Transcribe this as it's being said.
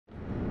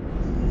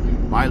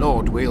My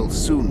lord, we'll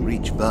soon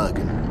reach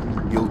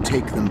Vergen. You'll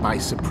take them by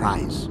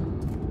surprise.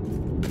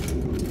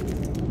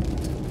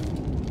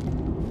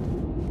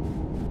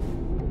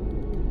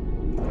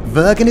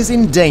 Vergen is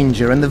in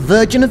danger and the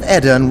Virgin of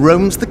Aedirn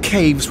roams the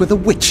caves with a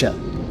witcher.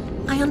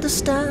 I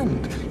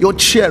understand. Your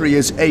cherry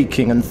is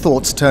aching and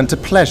thoughts turn to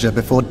pleasure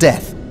before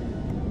death.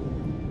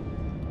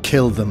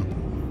 Kill them.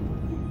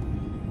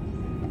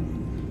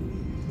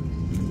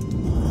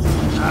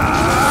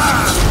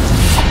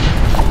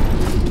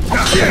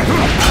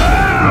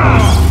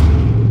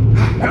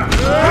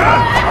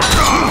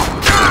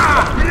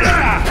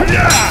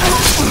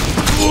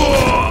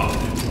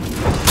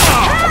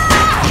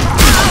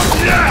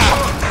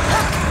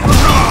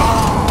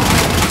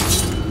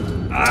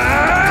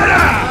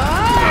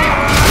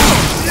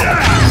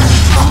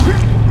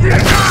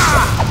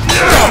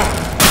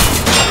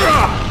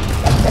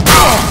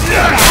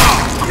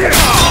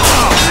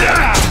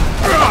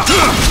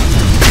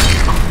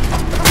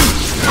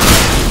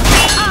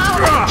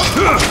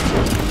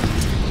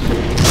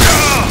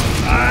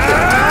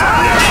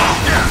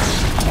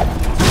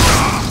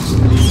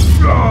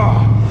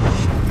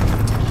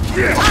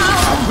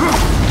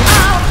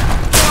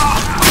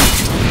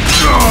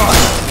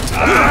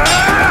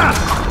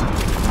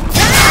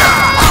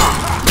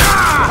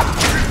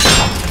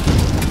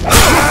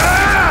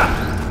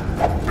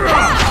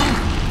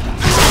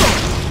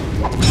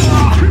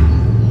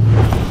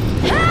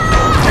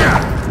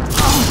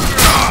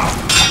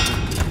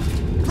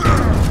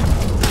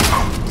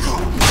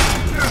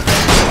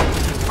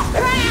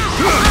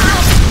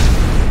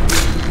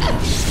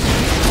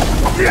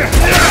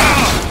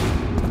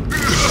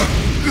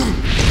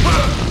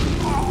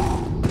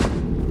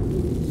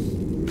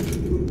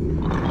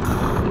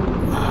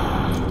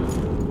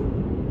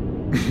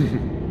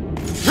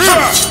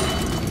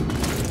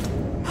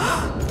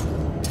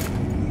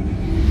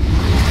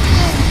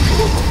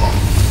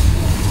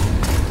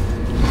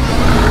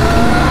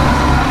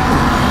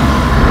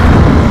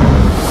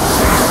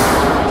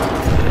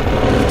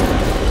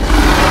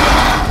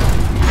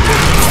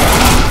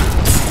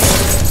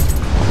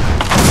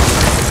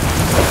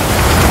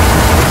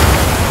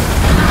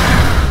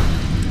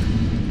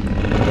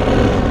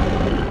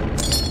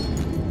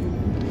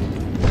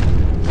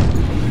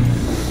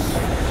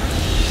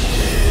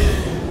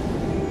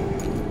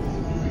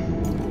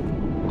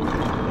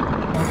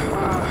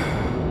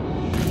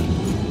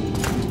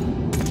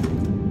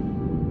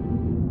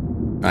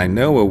 I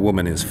know a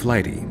woman is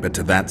flighty, but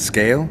to that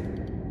scale?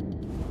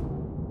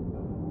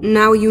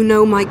 Now you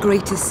know my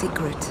greatest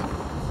secret.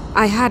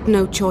 I had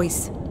no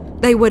choice.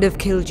 They would have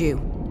killed you.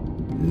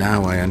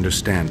 Now I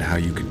understand how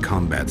you could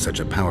combat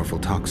such a powerful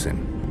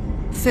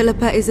toxin.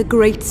 Philippa is a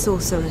great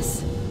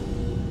sorceress.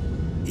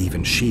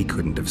 Even she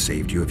couldn't have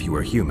saved you if you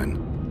were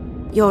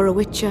human. You're a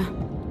witcher,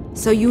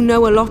 so you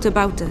know a lot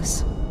about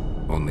us.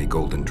 Only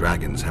golden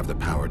dragons have the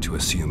power to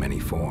assume any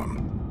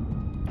form.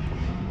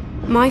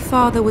 My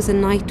father was a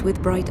knight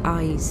with bright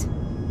eyes.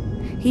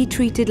 He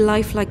treated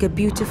life like a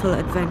beautiful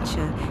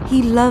adventure.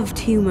 He loved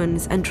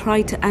humans and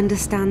tried to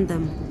understand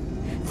them.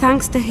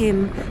 Thanks to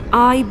him,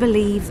 I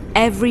believe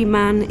every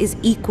man is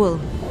equal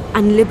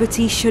and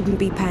liberty shouldn't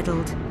be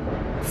peddled.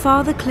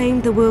 Father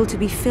claimed the world to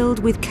be filled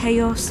with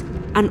chaos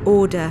and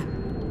order.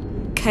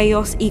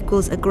 Chaos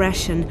equals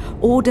aggression.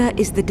 Order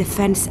is the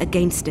defense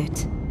against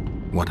it.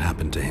 What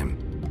happened to him?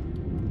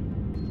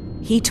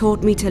 He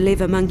taught me to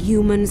live among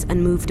humans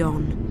and moved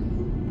on.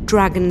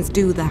 Dragons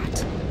do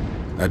that.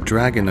 A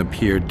dragon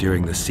appeared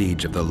during the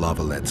siege of the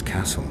Lavallette's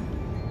castle.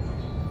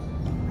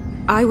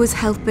 I was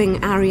helping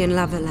Aedirn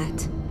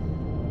Lavalette.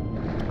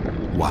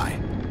 Why?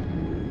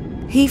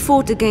 He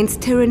fought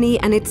against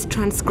tyranny and its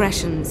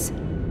transgressions.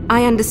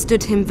 I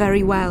understood him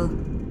very well.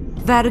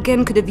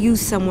 Vergen could have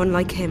used someone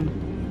like him.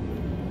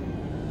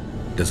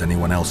 Does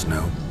anyone else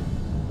know?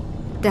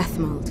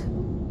 Deathmold.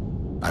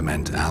 I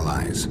meant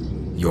allies.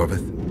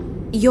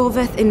 Yorvith?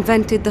 Yorvith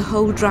invented the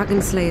whole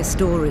Dragon Slayer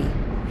story.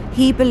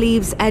 He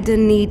believes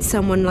Aedirn needs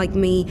someone like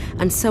me,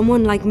 and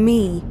someone like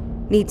me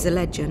needs a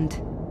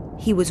legend.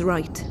 He was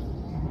right.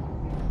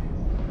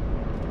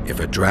 If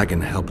a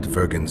dragon helped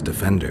Vergen's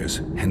defenders,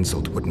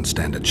 Henselt wouldn't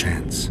stand a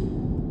chance.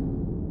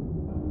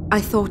 I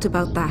thought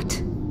about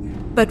that.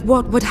 But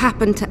what would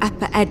happen to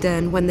Upper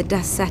Aedirn when the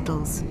dust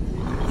settles?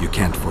 You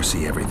can't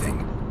foresee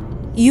everything.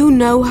 You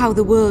know how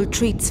the world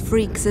treats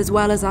freaks as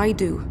well as I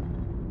do.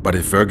 But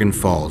if Vergen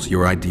falls,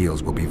 your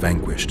ideals will be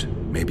vanquished.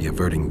 Maybe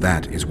averting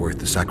that is worth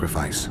the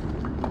sacrifice.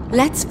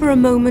 Let's for a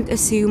moment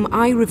assume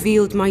I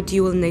revealed my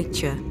dual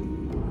nature.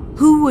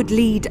 Who would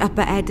lead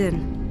Upper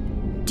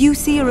Aedirn? Do you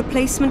see a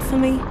replacement for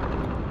me?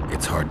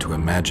 It's hard to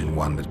imagine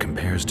one that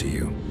compares to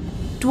you.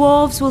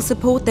 Dwarves will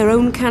support their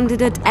own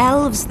candidate,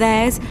 elves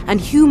theirs, and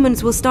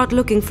humans will start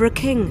looking for a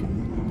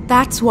king.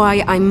 That's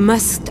why I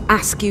must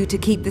ask you to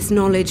keep this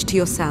knowledge to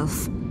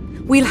yourself.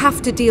 We'll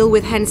have to deal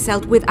with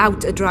Henselt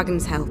without a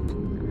dragon's help.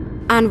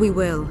 And we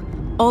will,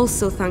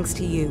 also thanks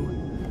to you.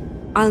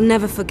 I'll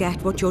never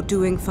forget what you're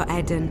doing for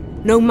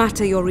Aedirn, no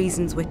matter your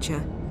reasons,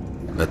 Witcher.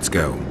 Let's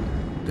go.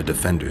 The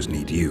defenders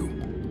need you.